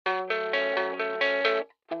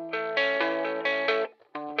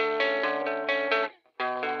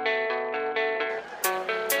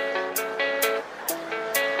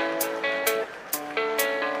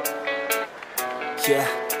yeah.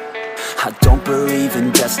 I don't believe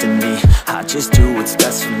in destiny, I just do what's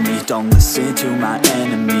best for me. Don't listen to my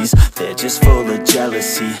enemies, they're just full of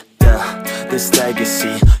jealousy. Yeah, this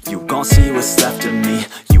legacy, you gon' see what's left of me.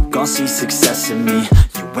 You gon' see success in me,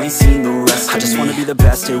 you ain't seen the rest of me. I just wanna be the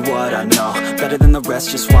best at what I know, better than the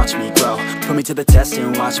rest, just watch me grow. Put me to the test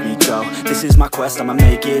and watch me go. This is my quest, I'ma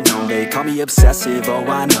make it known. They call me obsessive, oh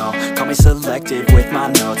I know. Call me selective with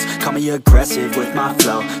my notes, call me aggressive with my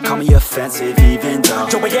flow. Call me offensive even though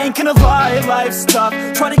yo, I ain't gonna lie, life's tough.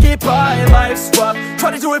 Try to get by, life's rough.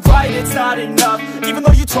 Try to do it right, it's not enough. Even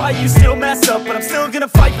though you try, you still mess up. But I'm still gonna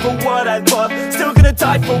fight for what I love, still gonna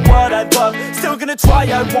die for what I love, still gonna try,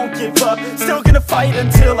 I won't give up, still gonna fight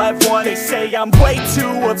until I've won. They say I'm way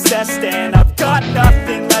too obsessed and I've got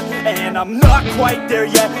nothing left, and I'm not quite there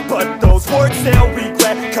yet, but those words they'll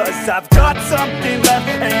regret, cause I've got something left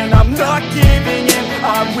and I'm not giving in.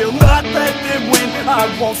 I will not let them win,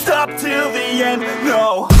 I won't stop till the end,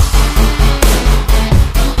 no.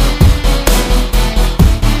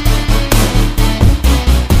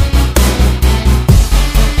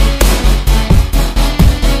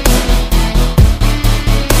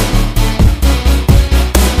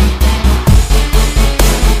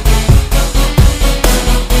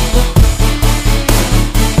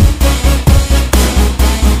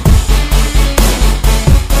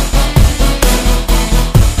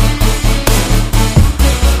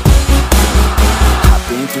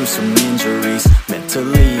 Some injuries,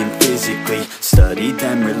 mentally and physically. Studied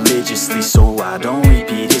them religiously so I don't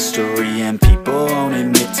repeat history. And people won't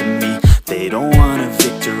admit to me they don't want a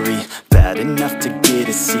victory bad enough to get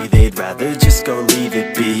a C. They'd rather just go leave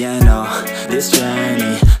it be. And oh, this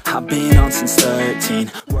journey I've been on since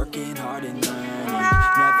 13, working hard and learning,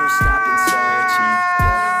 never stopping searching.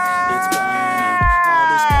 Yeah, it's burning, all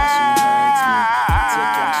this passion hurts me. I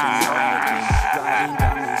take action working, writing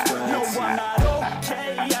down these words. No, I'm not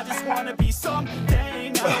okay, I just wanna be something.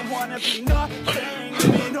 I don't wanna be nothing,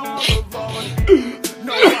 living all alone.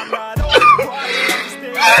 No, I'm not alright, I'm just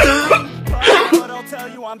thinking, but I'll tell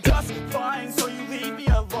you I'm just fine, so you leave me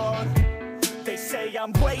alone. They say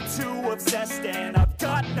I'm way too obsessed and I've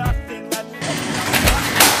got nothing left, and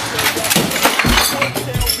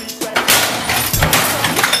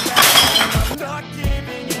I'm not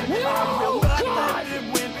giving in. I will not let them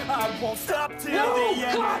win, I won't stop till the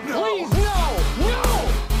end. God, no. Please, no! No!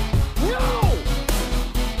 No!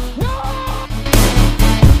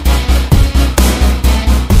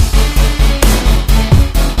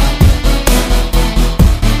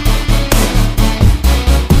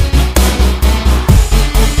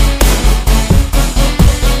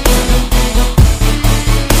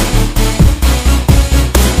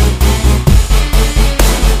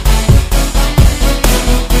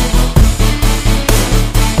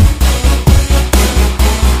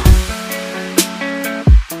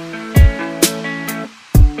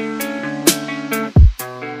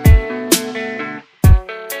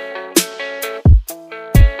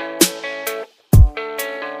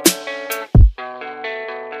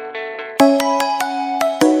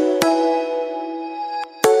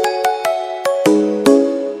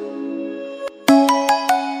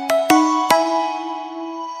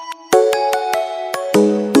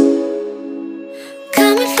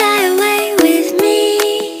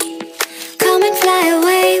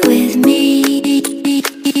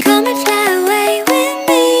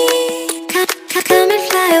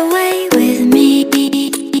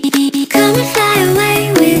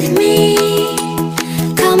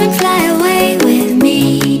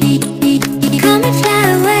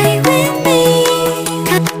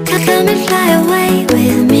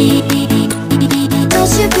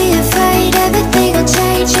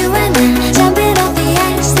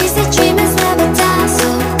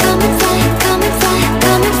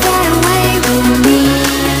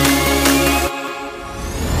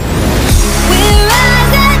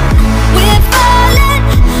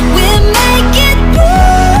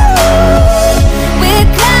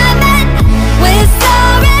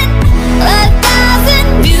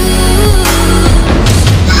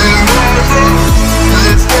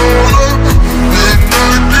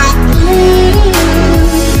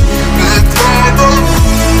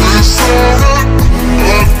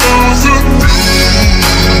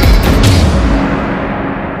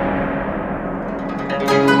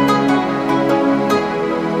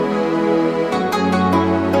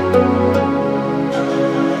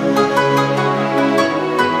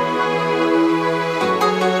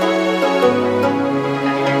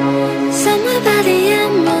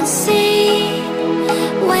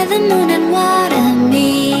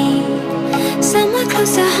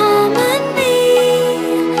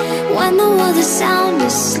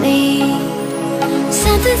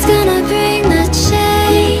 Something's gonna bring the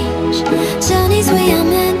change. Journeys we are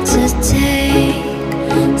meant to take.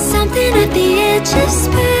 Something at the edge of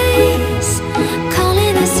space,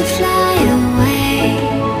 calling us to fly away.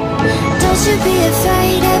 Don't you be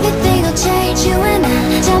afraid, everything will change. You and I,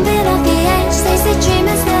 jumping off the edge. They say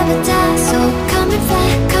dreamers never die. So come and fly,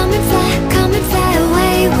 come and fly, come and fly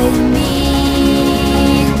away with me.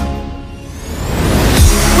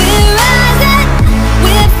 We're rising,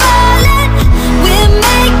 we're falling, we're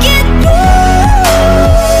making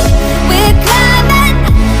moves. We're climbing,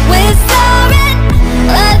 we're soaring,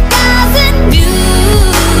 1,000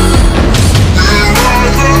 views. We're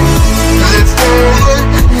rising, we're falling,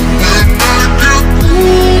 we're making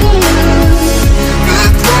moves.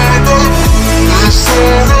 We're climbing, we're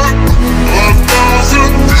soaring,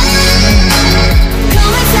 1,000 views.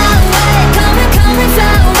 Come and fly away, come and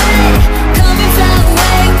fly away, come and fly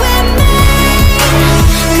away with me.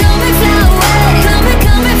 Come and fly away,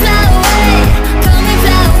 come and fly away, come and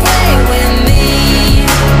fly away with me.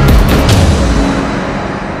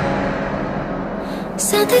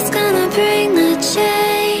 Something's gonna bring the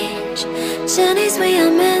change. Journeys we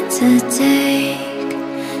are meant to take.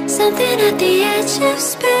 Something at the edge of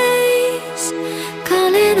space.